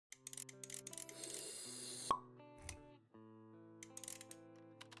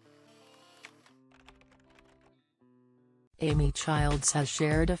Amy Childs has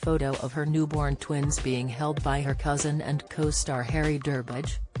shared a photo of her newborn twins being held by her cousin and co-star Harry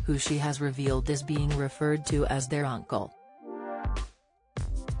Durbridge, who she has revealed is being referred to as their uncle.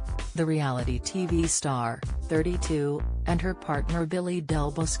 The reality TV star, 32, and her partner Billy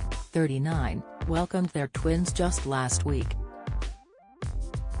Delbosque, 39, welcomed their twins just last week.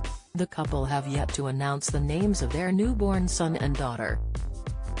 The couple have yet to announce the names of their newborn son and daughter.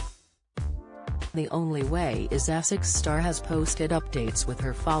 The Only Way is Essex star has posted updates with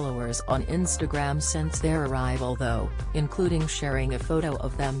her followers on Instagram since their arrival though, including sharing a photo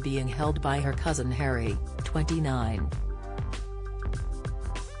of them being held by her cousin Harry, 29.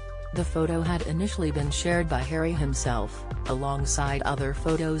 The photo had initially been shared by Harry himself, alongside other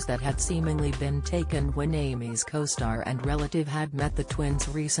photos that had seemingly been taken when Amy's co-star and relative had met the twins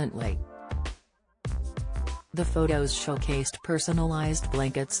recently. The photos showcased personalized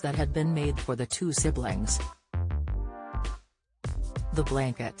blankets that had been made for the two siblings. The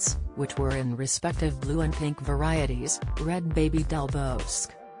blankets, which were in respective blue and pink varieties, read Baby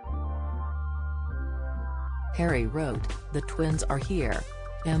Delbosque. Harry wrote, "The twins are here.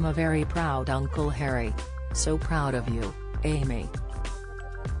 I'm a very proud Uncle Harry. So proud of you, Amy.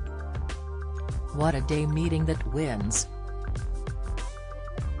 What a day meeting the twins.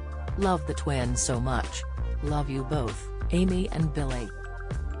 Love the twins so much. Love you both, Amy and Billy."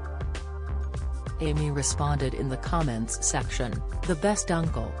 Amy responded in the comments section, "The best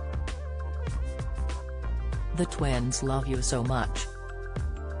uncle. The twins love you so much."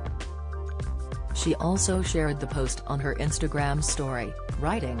 She also shared the post on her Instagram story,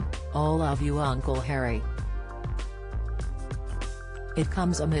 writing, "All love you Uncle Harry." It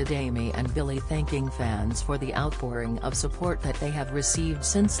comes amid Amy and Billy thanking fans for the outpouring of support that they have received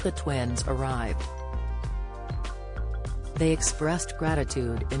since the twins arrived. They expressed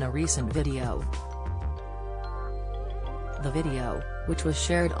gratitude in a recent video. The video, which was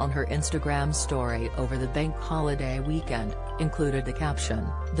shared on her Instagram story over the bank holiday weekend, included the caption,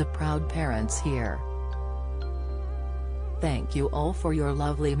 "The proud parents here. Thank you all for your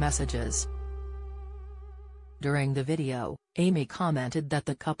lovely messages." During the video, Amy commented that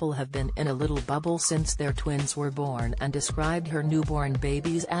the couple have been in a little bubble since their twins were born and described her newborn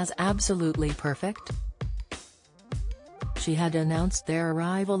babies as absolutely perfect. She had announced their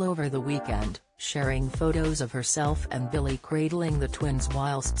arrival over the weekend, sharing photos of herself and Billy cradling the twins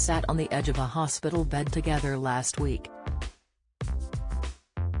whilst sat on the edge of a hospital bed together last week.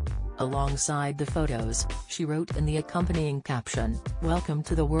 Alongside the photos, she wrote in the accompanying caption, "Welcome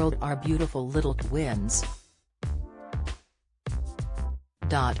to the world our beautiful little twins.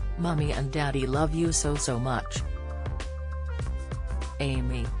 Mummy and Daddy love you so much."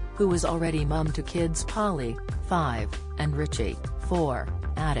 Amy, who was already mum to kids Polly, 5, and Richie, 4,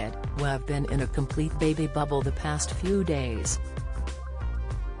 added, "We've been in a complete baby bubble the past few days.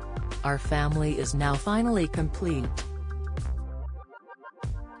 Our family is now finally complete.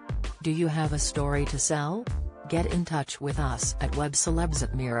 Do you have a story to sell? Get in touch with us at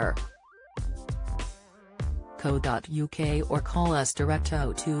webcelebs@mirror.co.uk or call us direct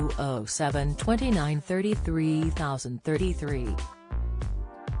 0207 29 33 033.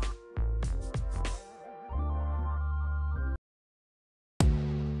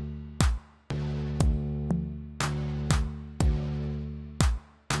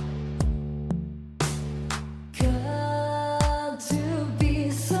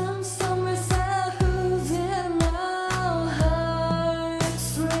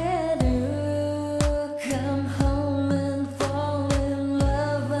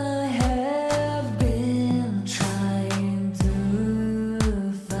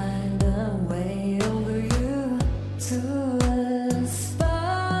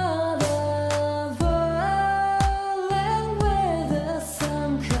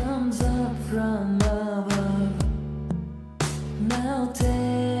 Now take